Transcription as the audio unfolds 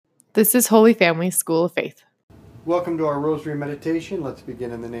This is Holy Family School of Faith. Welcome to our Rosary Meditation. Let's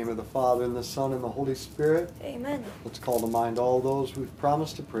begin in the name of the Father, and the Son, and the Holy Spirit. Amen. Let's call to mind all those we've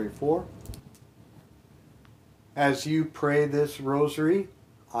promised to pray for. As you pray this Rosary,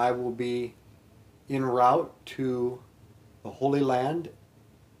 I will be en route to the Holy Land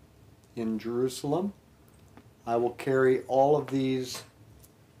in Jerusalem. I will carry all of these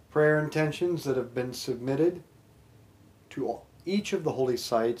prayer intentions that have been submitted to each of the holy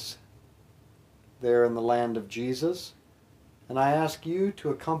sites there in the land of Jesus. And I ask you to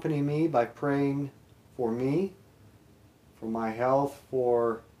accompany me by praying for me, for my health,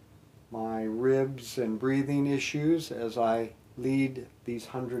 for my ribs and breathing issues as I lead these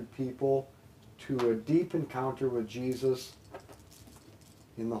 100 people to a deep encounter with Jesus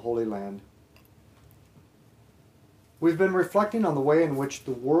in the Holy Land. We've been reflecting on the way in which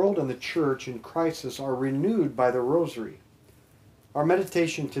the world and the church in crisis are renewed by the Rosary. Our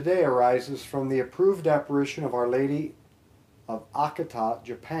meditation today arises from the approved apparition of Our Lady of Akita,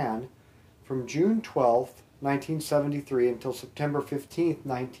 Japan, from June 12, 1973 until September 15,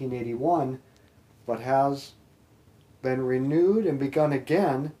 1981, but has been renewed and begun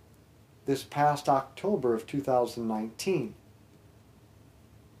again this past October of 2019.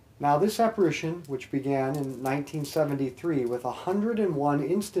 Now, this apparition, which began in 1973 with 101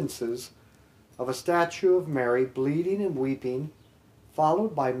 instances of a statue of Mary bleeding and weeping,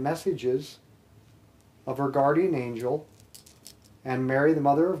 followed by messages of her guardian angel and Mary, the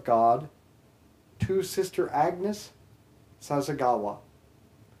Mother of God, to Sister Agnes Sasagawa.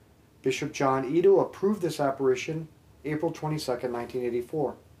 Bishop John Ito approved this apparition April 22,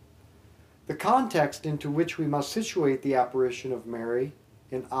 1984. The context into which we must situate the apparition of Mary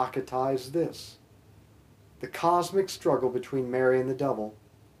in Akita is this: the cosmic struggle between Mary and the devil,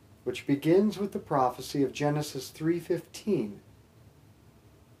 which begins with the prophecy of Genesis 3:15,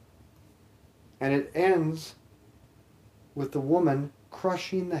 and it ends with the woman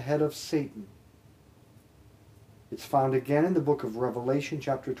crushing the head of Satan. It's found again in the book of Revelation,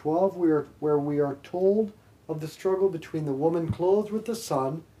 chapter 12, where we are told of the struggle between the woman clothed with the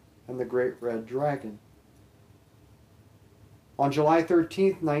sun and the great red dragon. On July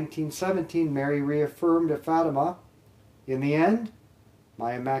 13, 1917, Mary reaffirmed at Fatima, "In the end,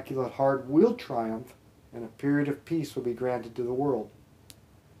 my Immaculate Heart will triumph, and a period of peace will be granted to the world."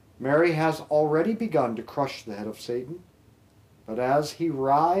 Mary has already begun to crush the head of Satan, but as he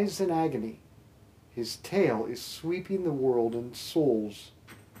writhes in agony, his tail is sweeping the world and souls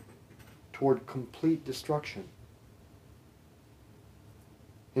toward complete destruction.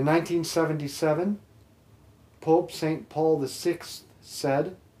 In 1977, Pope St. Paul VI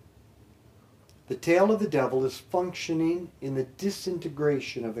said, "The tail of the devil is functioning in the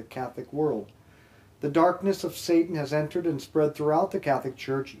disintegration of the Catholic world. The darkness of Satan has entered and spread throughout the Catholic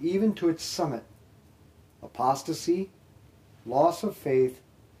Church, even to its summit. Apostasy, loss of faith,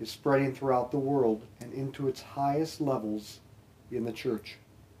 is spreading throughout the world and into its highest levels in the Church."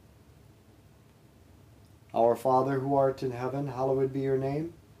 Our Father who art in heaven, hallowed be your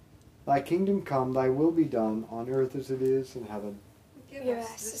name. Thy kingdom come, thy will be done, on earth as it is in heaven. Give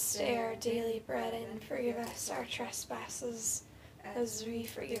us this day our daily bread, and forgive us our trespasses, as we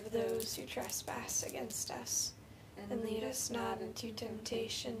forgive those who trespass against us. And lead us not into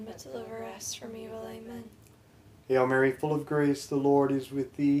temptation, but deliver us from evil. Amen. Hail Mary, full of grace, the Lord is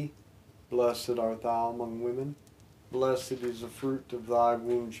with thee. Blessed art thou among women. Blessed is the fruit of thy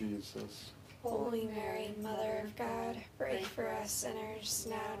womb, Jesus. Holy Mary, Mother of God, pray for us sinners,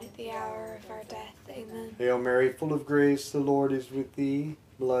 now and at the hour of our death. Amen. Hail Mary, full of grace, the Lord is with thee.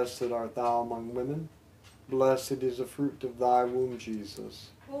 Blessed art thou among women. Blessed is the fruit of thy womb, Jesus.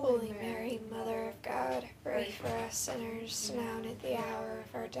 Holy Mary, Mother of God, pray for us sinners, now and at the hour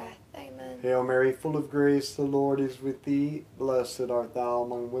of our death. Amen. Hail Mary, full of grace, the Lord is with thee. Blessed art thou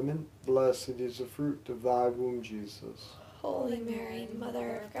among women. Blessed is the fruit of thy womb, Jesus. Holy Mary,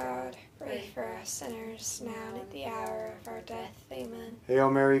 Mother of God, pray for us sinners, now and at the hour of our death. Amen. Hail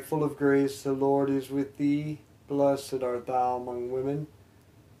Mary, full of grace, the Lord is with thee. Blessed art thou among women.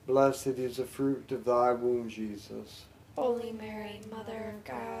 Blessed is the fruit of thy womb, Jesus. Holy Mary, Mother of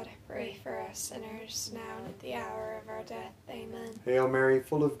God, pray for us sinners, now and at the hour of our death. Amen. Hail Mary,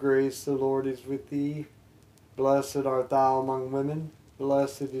 full of grace, the Lord is with thee. Blessed art thou among women.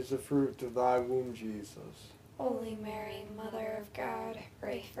 Blessed is the fruit of thy womb, Jesus. Holy Mary, Mother of God,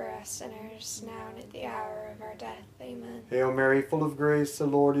 pray for us sinners, now and at the hour of our death. Amen. Hail Mary, full of grace, the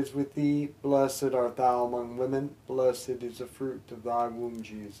Lord is with thee. Blessed art thou among women. Blessed is the fruit of thy womb,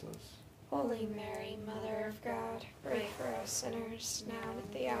 Jesus. Holy Mary, Mother of God, pray for us sinners, now and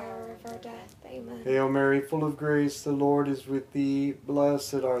at the hour of our death. Amen. Hail Mary, full of grace, the Lord is with thee.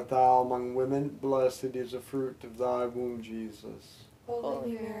 Blessed art thou among women. Blessed is the fruit of thy womb, Jesus.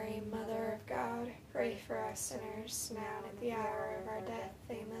 Holy Mary, Mother of God, pray for us sinners, now and at the hour of our death.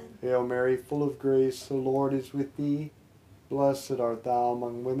 Amen. Hail Mary, full of grace, the Lord is with thee. Blessed art thou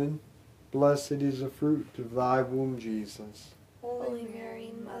among women. Blessed is the fruit of thy womb, Jesus. Holy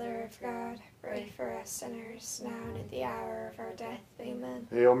Mary, Mother of God, pray for us sinners, now and at the hour of our death. Amen.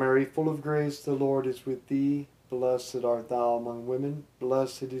 Hail Mary, full of grace, the Lord is with thee. Blessed art thou among women.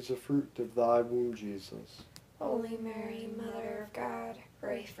 Blessed is the fruit of thy womb, Jesus. Holy Mary, Mother of God,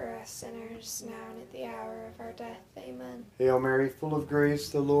 pray for us sinners, now and at the hour of our death. Amen. Hail Mary, full of grace,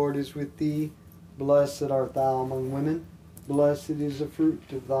 the Lord is with thee. Blessed art thou among women. Blessed is the fruit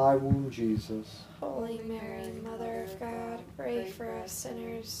of thy womb, Jesus. Holy Mary, Mother of God, pray for us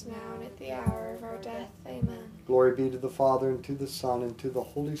sinners, now and at the hour of our death. Amen. Glory be to the Father, and to the Son, and to the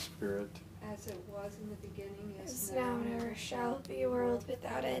Holy Spirit. As it was in the beginning, As now and ever shall be, world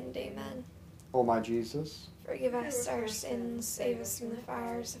without end. Amen. O my Jesus, Forgive us our sins, save us from the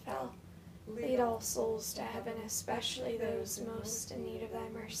fires of hell. Lead all souls to heaven, especially those most in need of thy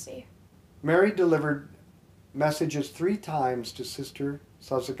mercy. Mary delivered messages 3 times to Sister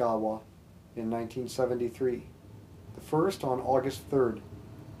Sasagawa in 1973. The first on August 3rd,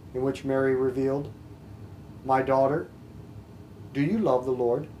 in which Mary revealed, "My daughter, do you love the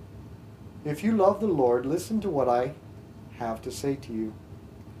Lord? If you love the Lord, listen to what I have to say to you.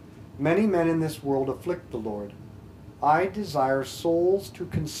 Many men in this world afflict the Lord. I desire souls to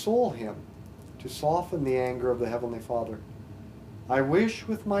console him, to soften the anger of the Heavenly Father. I wish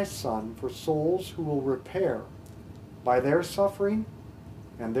with my Son for souls who will repair by their suffering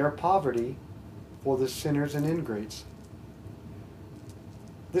and their poverty for the sinners and ingrates."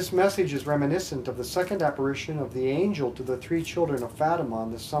 This message is reminiscent of the second apparition of the angel to the 3 children of Fatima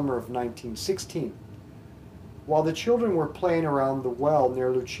in the summer of 1916. While the children were playing around the well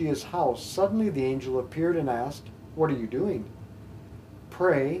near Lucia's house, suddenly the angel appeared and asked, "What are you doing?"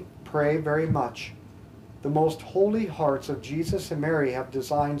 "Pray, pray very much. The most holy hearts of Jesus and Mary have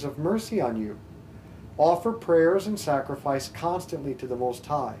designs of mercy on you. Offer prayers and sacrifice constantly to the Most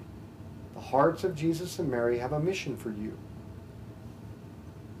High. The hearts of Jesus and Mary have a mission for you."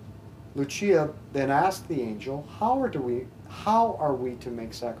 Lucia then asked the angel, how are we to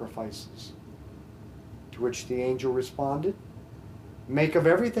make sacrifices? To which the angel responded, "Make of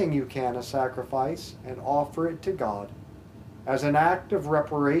everything you can a sacrifice and offer it to God as an act of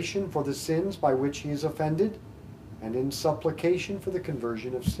reparation for the sins by which he is offended and in supplication for the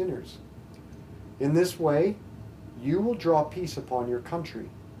conversion of sinners. In this way, you will draw peace upon your country.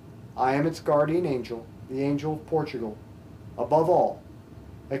 I am its guardian angel, the angel of Portugal. Above all,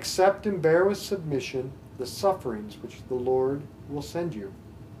 accept and bear with submission the sufferings which the Lord will send you.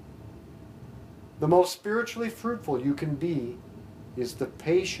 The most spiritually fruitful you can be is the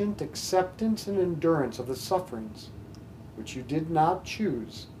patient acceptance and endurance of the sufferings which you did not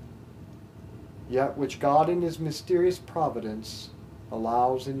choose, yet which God in his mysterious providence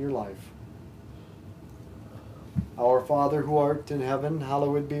allows in your life. Our Father who art in heaven,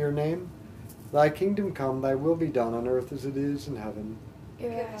 hallowed be your name. Thy kingdom come, thy will be done on earth as it is in heaven.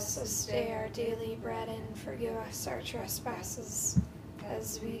 Give us this day our daily bread, and forgive us our trespasses,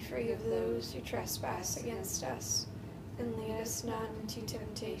 as we forgive those who trespass against us. And lead us not into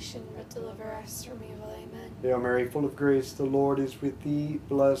temptation, but deliver us from evil. Amen. Hail Mary, full of grace, the Lord is with thee.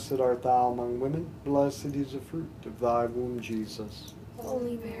 Blessed art thou among women. Blessed is the fruit of thy womb, Jesus.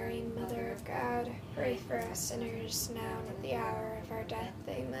 Holy Mary, Mother of God, pray for us sinners, now and at the hour of our death.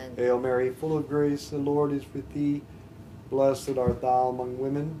 Amen. Hail Mary, full of grace, the Lord is with thee. Blessed art thou among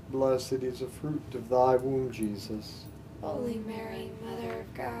women. Blessed is the fruit of thy womb, Jesus. Holy Mary, Mother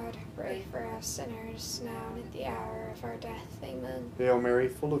of God, pray for us sinners, now and at the hour of our death. Amen. Hail Mary,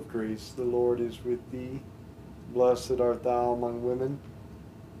 full of grace, the Lord is with thee. Blessed art thou among women.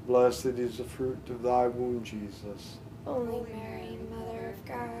 Blessed is the fruit of thy womb, Jesus. Holy Mary, Mother of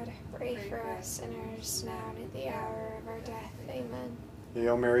God, pray for us sinners, now and at the hour of our death. Amen.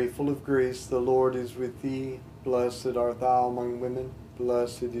 Hail Mary, full of grace, the Lord is with thee. Blessed art thou among women.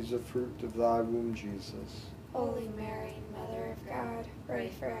 Blessed is the fruit of thy womb, Jesus. Holy Mary, Mother of God, pray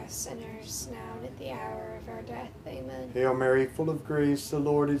for us sinners, now and at the hour of our death. Amen. Hail Mary, full of grace, the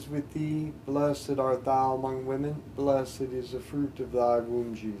Lord is with thee. Blessed art thou among women. Blessed is the fruit of thy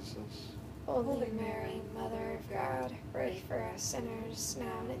womb, Jesus. Holy Mary, Mother of God, pray for us sinners,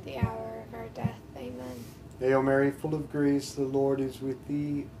 now and at the hour of our death. Amen. Hail Mary, full of grace, the Lord is with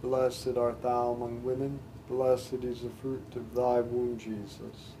thee. Blessed art thou among women. Blessed is the fruit of thy womb,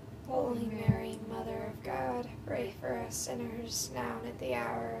 Jesus. Holy Mary, Mother of God, pray for us sinners, now and at the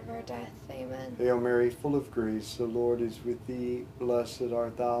hour of our death. Amen. Hail Mary, full of grace, the Lord is with thee. Blessed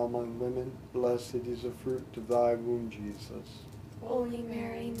art thou among women. Blessed is the fruit of thy womb, Jesus. Holy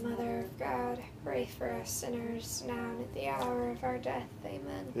Mary, Mother of God, pray for us sinners, now and at the hour of our death.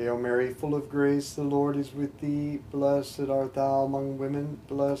 Amen. Hail Mary, full of grace, the Lord is with thee. Blessed art thou among women.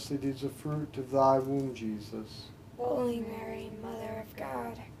 Blessed is the fruit of thy womb, Jesus. Holy Mary, Mother of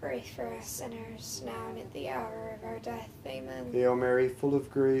God, pray for us sinners, now and at the hour of our death. Amen. Hail Mary, full of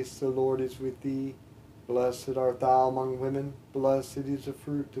grace, the Lord is with thee. Blessed art thou among women. Blessed is the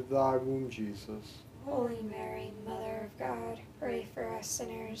fruit of thy womb, Jesus. Holy Mary, Mother of God, pray for us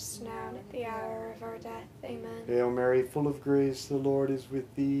sinners, now and at the hour of our death. Amen. Hail Mary, full of grace, the Lord is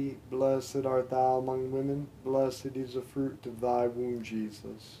with thee. Blessed art thou among women. Blessed is the fruit of thy womb,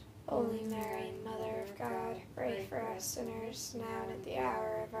 Jesus. Holy Mary, Mother of God, pray for us sinners, now and at the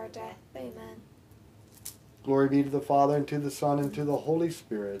hour of our death. Amen. Glory be to the Father, and to the Son, and to the Holy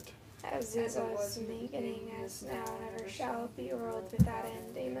Spirit. As it was in the beginning, as now and ever shall be, world without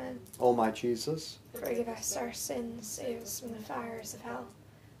end. Amen. O my Jesus, Forgive us our sins, save us from the fires of hell.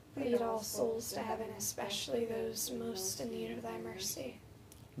 Lead all souls to heaven, especially those most in need of thy mercy.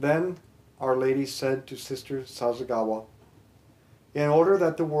 then Our Lady said to Sister Sasagawa, in order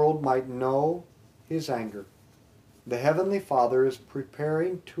that the world might know his anger, the Heavenly Father is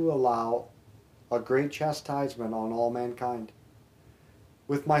preparing to allow a great chastisement on all mankind.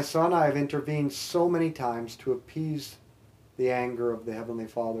 With my son, I have intervened so many times to appease the anger of the Heavenly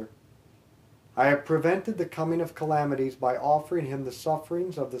Father. I have prevented the coming of calamities by offering him the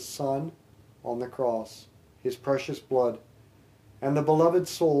sufferings of the Son on the cross, his precious blood, and the beloved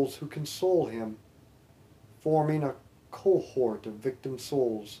souls who console him, forming a cohort of victim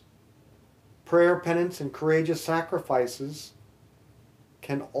souls. Prayer, penance, and courageous sacrifices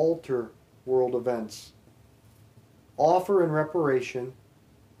can alter world events. Offer in reparation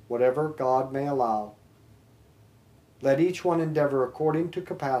whatever God may allow. Let each one endeavor according to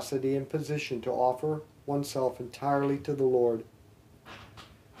capacity and position to offer oneself entirely to the Lord.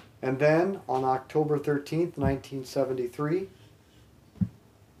 And then, on October 13th, 1973,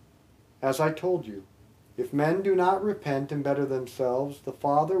 as I told you, if men do not repent and better themselves, the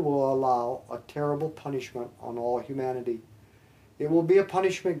Father will allow a terrible punishment on all humanity. It will be a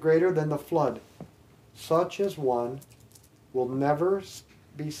punishment greater than the flood, such as one will never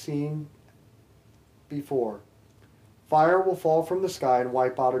be seen before. Fire will fall from the sky and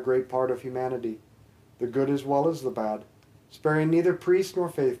wipe out a great part of humanity, the good as well as the bad, sparing neither priest nor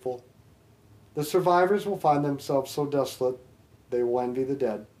faithful. The survivors will find themselves so desolate they will envy the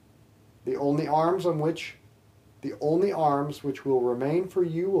dead. The only arms which will remain for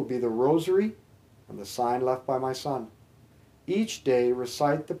you will be the rosary and the sign left by my son. Each day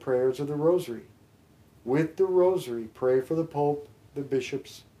recite the prayers of the rosary. With the rosary, pray for the Pope, the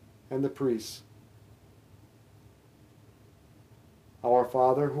bishops, and the priests. Our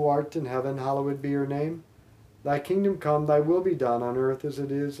Father, who art in heaven, hallowed be your name. Thy kingdom come, thy will be done on earth as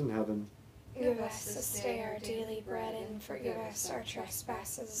it is in heaven. Give us this day our daily bread, and forgive us our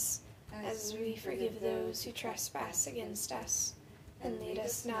trespasses, as we forgive those who trespass against us. And lead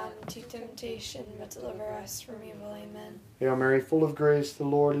us not into temptation, but deliver us from evil. Amen. Hail Mary, full of grace, the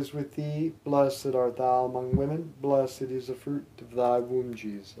Lord is with thee. Blessed art thou among women. Blessed is the fruit of thy womb,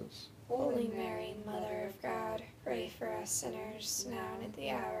 Jesus. Holy Mary, Mother of God, pray for us sinners, now and at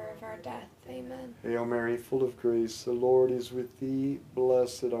the hour of our death. Amen. Hail Mary, full of grace, the Lord is with thee.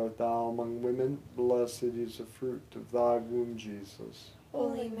 Blessed art thou among women. Blessed is the fruit of thy womb, Jesus.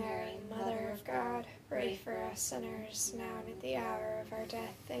 Holy Mary, Mother of God, pray for us sinners, now and at the hour of our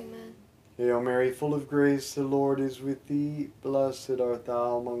death. Amen. Hail Mary, full of grace, the Lord is with thee. Blessed art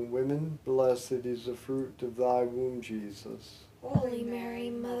thou among women. Blessed is the fruit of thy womb, Jesus. Holy Mary,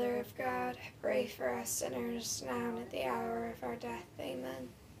 Mother of God, pray for us sinners, now and at the hour of our death. Amen.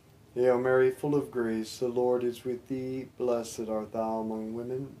 Hail Mary, full of grace, the Lord is with thee. Blessed art thou among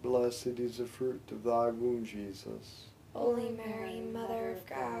women. Blessed is the fruit of thy womb, Jesus. Holy Mary, Mother of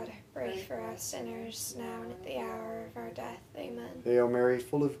God, pray for us sinners, now and at the hour of our death. Amen. Hail Mary,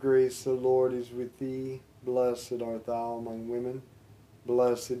 full of grace, the Lord is with thee. Blessed art thou among women.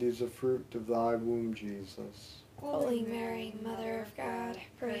 Blessed is the fruit of thy womb, Jesus. Holy Mary, Mother of God,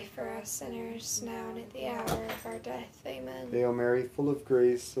 pray for us sinners, now and at the hour of our death. Amen. Hail Mary, full of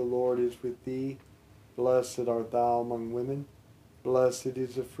grace, the Lord is with thee. Blessed art thou among women. Blessed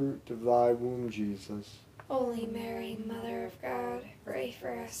is the fruit of thy womb, Jesus. Holy Mary, Mother of God, pray for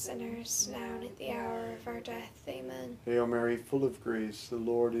us sinners, now and at the hour of our death. Amen. Hail Mary, full of grace, the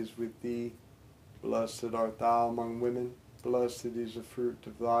Lord is with thee. Blessed art thou among women. Blessed is the fruit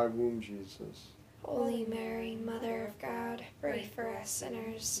of thy womb, Jesus. Holy Mary, Mother of God, pray for us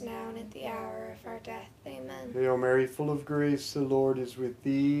sinners, now and at the hour of our death. Amen. Hail Mary, full of grace, the Lord is with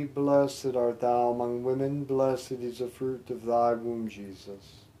thee. Blessed art thou among women. Blessed is the fruit of thy womb,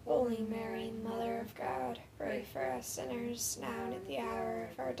 Jesus. Holy Mary, Mother of God, pray for us sinners, now and at the hour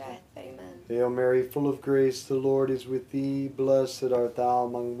of our death. Amen. Hail Mary, full of grace, the Lord is with thee. Blessed art thou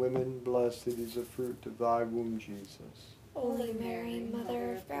among women. Blessed is the fruit of thy womb, Jesus. Holy Mary,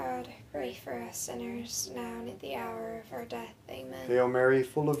 Mother of God, pray for us sinners, now and at the hour of our death. Amen. Hail Mary,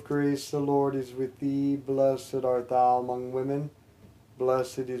 full of grace, the Lord is with thee. Blessed art thou among women.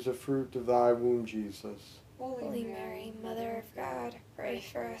 Blessed is the fruit of thy womb, Jesus. Holy Mary, Mother of God, pray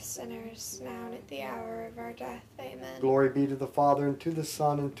for us sinners, now and at the hour of our death. Amen. Glory be to the Father, and to the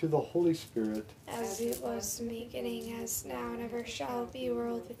Son, and to the Holy Spirit. As it was in the beginning, as now, and ever shall be,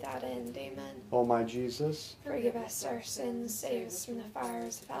 world without end. Amen. O my Jesus, Forgive us our sins, save us from the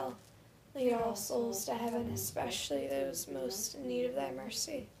fires of hell. Lead all souls to heaven, especially those most in need of thy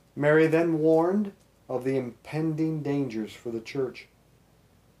mercy. Mary then warned of the impending dangers for the Church.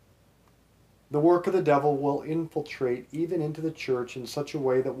 The work of the devil will infiltrate even into the Church in such a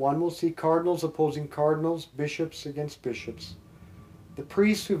way that one will see cardinals opposing cardinals, bishops against bishops. The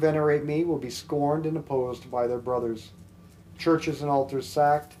priests who venerate me will be scorned and opposed by their brothers. Churches and altars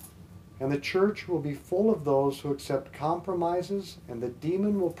sacked, and the Church will be full of those who accept compromises, and the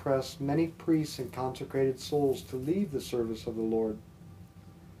demon will press many priests and consecrated souls to leave the service of the Lord.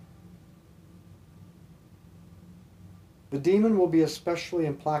 The demon will be especially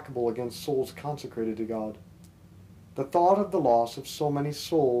implacable against souls consecrated to God. The thought of the loss of so many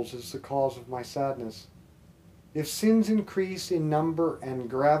souls is the cause of my sadness. If sins increase in number and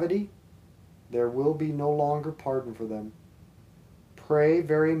gravity, there will be no longer pardon for them. Pray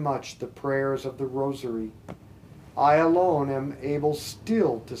very much the prayers of the Rosary. I alone am able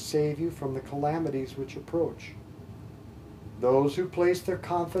still to save you from the calamities which approach. Those who place their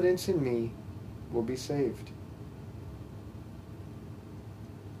confidence in me will be saved.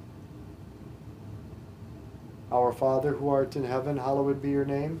 Our Father, who art in heaven, hallowed be your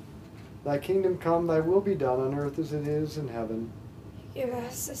name. Thy kingdom come, thy will be done on earth as it is in heaven. Give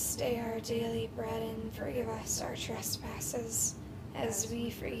us this day our daily bread, and forgive us our trespasses, as we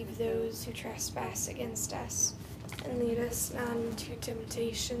forgive those who trespass against us. And lead us not into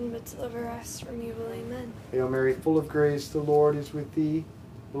temptation, but deliver us from evil. Amen. Hail Mary, full of grace, the Lord is with thee.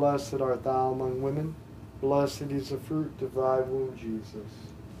 Blessed art thou among women. Blessed is the fruit of thy womb,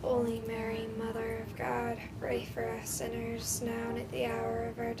 Jesus. Holy Mary, Mother of God, pray for us sinners, now and at the hour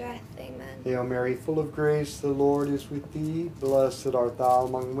of our death. Amen. Hail Mary, full of grace, the Lord is with thee. Blessed art thou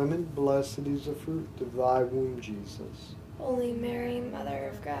among women. Blessed is the fruit of thy womb, Jesus. Holy Mary,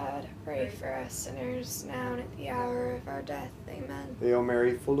 Mother of God, pray for us sinners, now and at the hour of our death. Amen. Hail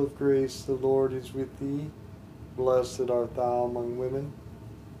Mary, full of grace, the Lord is with thee. Blessed art thou among women.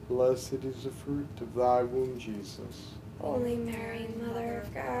 Blessed is the fruit of thy womb, Jesus. Holy Mary, Mother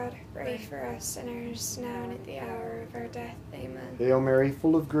of God, pray for us sinners, now and at the hour of our death. Amen. Hail Mary,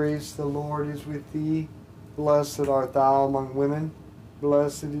 full of grace, the Lord is with thee. Blessed art thou among women.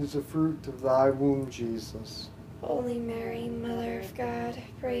 Blessed is the fruit of thy womb, Jesus. Holy Mary, Mother of God,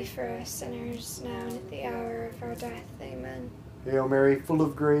 pray for us sinners, now and at the hour of our death. Amen. Hail Mary, full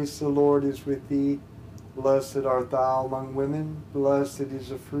of grace, the Lord is with thee. Blessed art thou among women. Blessed is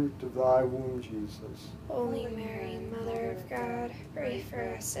the fruit of thy womb, Jesus. Holy Mary, Mother of God, pray for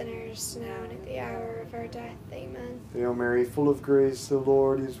us sinners, now and at the hour of our death. Amen. Hail Mary, full of grace, the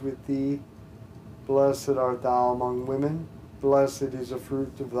Lord is with thee. Blessed art thou among women. Blessed is the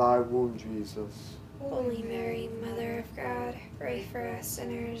fruit of thy womb, Jesus. Holy Mary, Mother of God, pray for us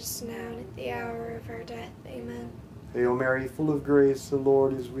sinners, now and at the hour of our death. Amen. Hail Mary, full of grace, the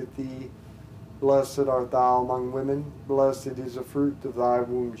Lord is with thee. Blessed art thou among women. Blessed is the fruit of thy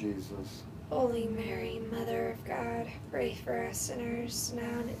womb, Jesus. Holy Mary, Mother of God, pray for us sinners,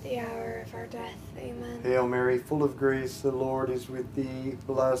 now and at the hour of our death. Amen. Hail Mary, full of grace, the Lord is with thee.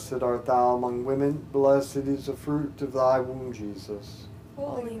 Blessed art thou among women. Blessed is the fruit of thy womb, Jesus.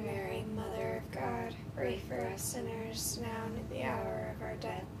 Holy Mary, Mother of God, pray for us sinners, now and at the hour of our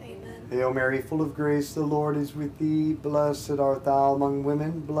death. Amen. Hail Mary, full of grace, the Lord is with thee. Blessed art thou among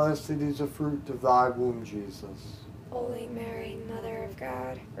women. Blessed is the fruit of thy womb, Jesus. Holy Mary, Mother of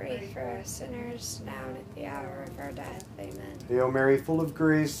God, pray for us sinners, now and at the hour of our death. Amen. Hail Mary, full of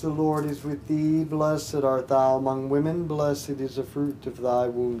grace, the Lord is with thee. Blessed art thou among women. Blessed is the fruit of thy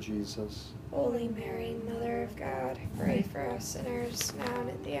womb, Jesus. Holy Mary, Mother of God, pray for us sinners, now and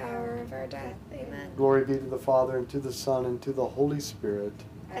at the hour of our death. Amen. Glory be to the Father, and to the Son, and to the Holy Spirit.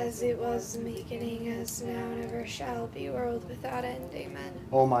 as it was in the beginning, as now, and ever shall be, world without end. Amen.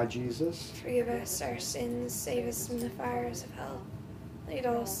 O my Jesus, Forgive us our sins, save us from the fires of hell. Lead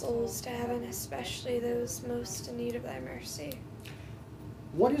all souls to heaven, especially those most in need of thy mercy.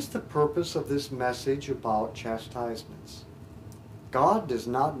 what is the purpose of this message about chastisements? God does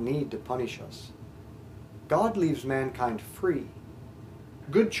not need to punish us. God leaves mankind free.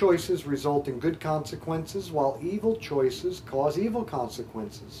 Good choices result in good consequences, while evil choices cause evil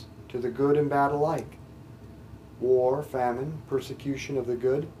consequences to the good and bad alike. War, famine, persecution of the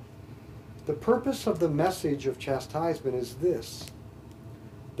good. The purpose of the message of chastisement is this: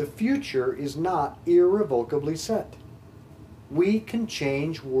 the future is not irrevocably set. We can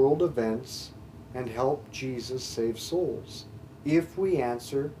change world events and help Jesus save souls if we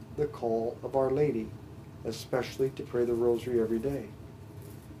answer the call of Our Lady, especially to pray the Rosary every day.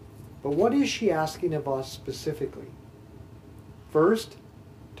 But what is she asking of us specifically? First,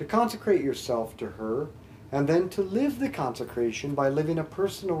 to consecrate yourself to her, and then to live the consecration by living a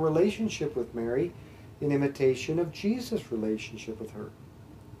personal relationship with Mary in imitation of Jesus' relationship with her.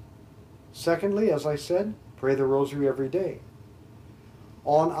 Secondly, as I said, pray the Rosary every day.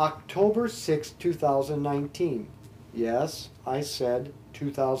 On October 6, 2019, yes, I said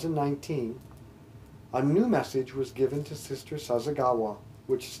 2019, a new message was given to Sister Sazagawa,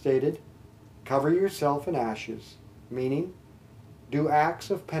 which stated, "Cover yourself in ashes," meaning, do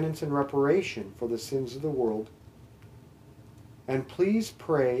acts of penance and reparation for the sins of the world, and please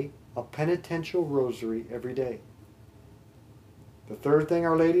pray a penitential rosary every day. The third thing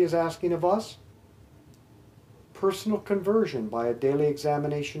Our Lady is asking of us: personal conversion by a daily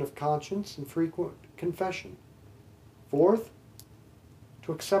examination of conscience and frequent confession. Fourth,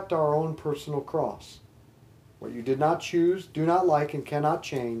 to accept our own personal cross. What you did not choose, do not like, and cannot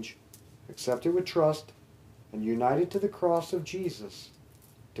change, accept it with trust and unite it to the cross of Jesus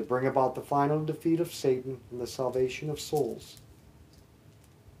to bring about the final defeat of Satan and the salvation of souls.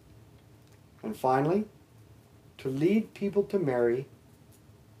 And finally, to lead people to Mary,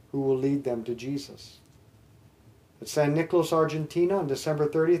 who will lead them to Jesus. At San Nicolas, Argentina, on December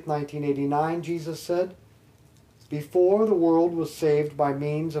 30th, 1989, Jesus said, "Before the world was saved by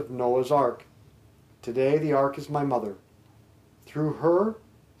means of Noah's Ark, today the Ark is my mother. Through her,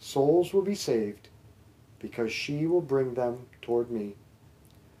 souls will be saved, because she will bring them toward me.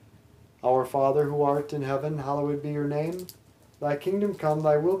 Our Father, who art in heaven, hallowed be your name. Thy kingdom come,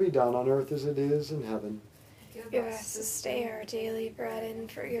 thy will be done on earth as it is in heaven. Give us this day our daily bread, and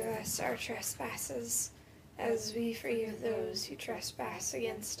forgive us our trespasses, as we forgive those who trespass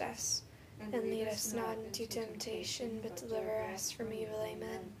against us. And lead us not into temptation, but deliver us from evil.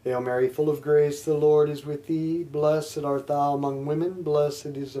 Amen. Hail Mary, full of grace, the Lord is with thee. Blessed art thou among women.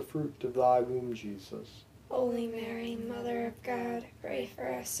 Blessed is the fruit of thy womb, Jesus. Holy Mary, Mother of God, pray for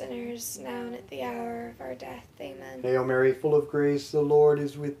us sinners, now and at the hour of our death. Amen. Hail Mary, full of grace, the Lord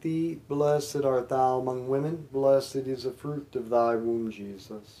is with thee. Blessed art thou among women. Blessed is the fruit of thy womb,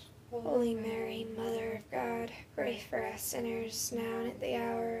 Jesus. Holy Mary, Mother of God, pray for us sinners, now and at the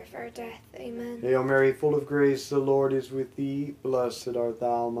hour of our death. Amen. Hail Mary, full of grace, the Lord is with thee. Blessed art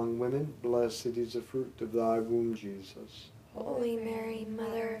thou among women. Blessed is the fruit of thy womb, Jesus. Holy Mary,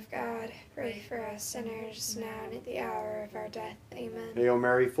 Mother of God, pray for us sinners, now and at the hour of our death. Amen. Hail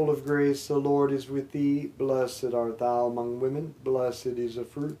Mary, full of grace, the Lord is with thee. Blessed art thou among women. Blessed is the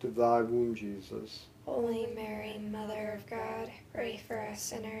fruit of thy womb, Jesus. Holy Mary, Mother of God, pray for us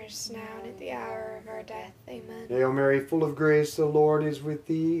sinners, now and at the hour of our death. Amen. Hail Mary, full of grace, the Lord is with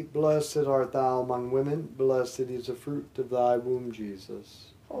thee. Blessed art thou among women. Blessed is the fruit of thy womb, Jesus.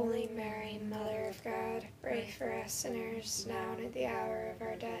 Holy Mary, Mother of God, pray for us sinners, now and at the hour of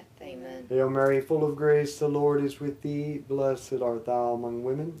our death. Amen. Hail Mary, full of grace, the Lord is with thee. Blessed art thou among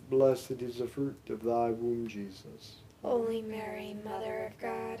women. Blessed is the fruit of thy womb, Jesus. Holy Mary, Mother of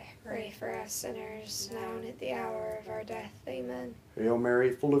God, pray for us sinners, now and at the hour of our death. Amen. Hail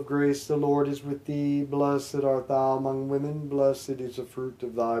Mary, full of grace, the Lord is with thee. Blessed art thou among women. Blessed is the fruit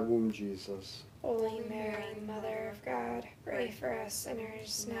of thy womb, Jesus. Holy Mary, Mother of God, pray for us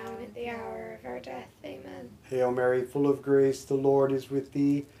sinners, now and at the hour of our death. Amen. Hail Mary, full of grace, the Lord is with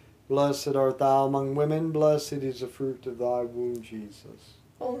thee. Blessed art thou among women. Blessed is the fruit of thy womb, Jesus.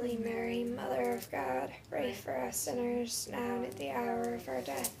 Holy Mary, Mother of God, pray for us sinners, now and at the hour of our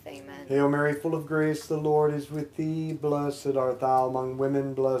death. Amen. Hail Mary, full of grace, the Lord is with thee. Blessed art thou among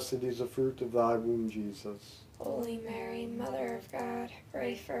women. Blessed is the fruit of thy womb, Jesus. Holy Mary, Mother of God,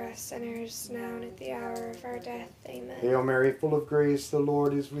 pray for us sinners, now and at the hour of our death. Amen. Hail Mary, full of grace, the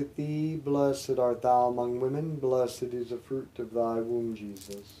Lord is with thee. Blessed art thou among women. Blessed is the fruit of thy womb,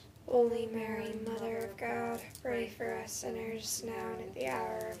 Jesus. Holy Mary, Mother of God, pray for us sinners, now and at the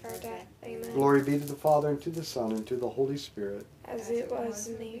hour of our death. Amen. Glory be to the Father, and to the Son, and to the Holy Spirit. As it was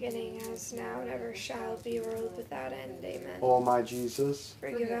in the beginning, as now, and ever shall be, world without end. Amen. O my Jesus,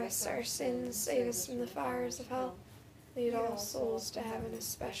 Forgive us our sins, save us from the fires of hell. Lead all souls to heaven,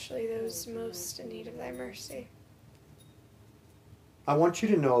 especially those most in need of thy mercy. I want you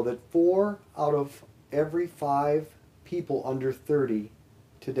to know that 4 out of every 5 people under 30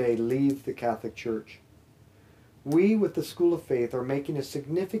 today leave the Catholic Church. We, with the School of Faith, are making a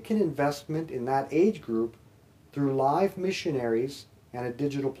significant investment in that age group through live missionaries and a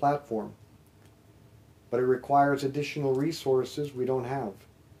digital platform. But it requires additional resources we don't have.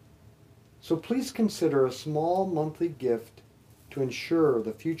 So please consider a small monthly gift to ensure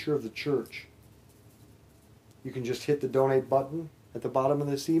the future of the Church. You can just hit the donate button at the bottom of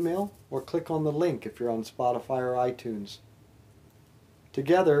this email, or click on the link if you're on Spotify or iTunes.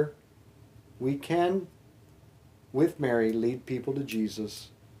 Together, we can, with Mary, lead people to Jesus.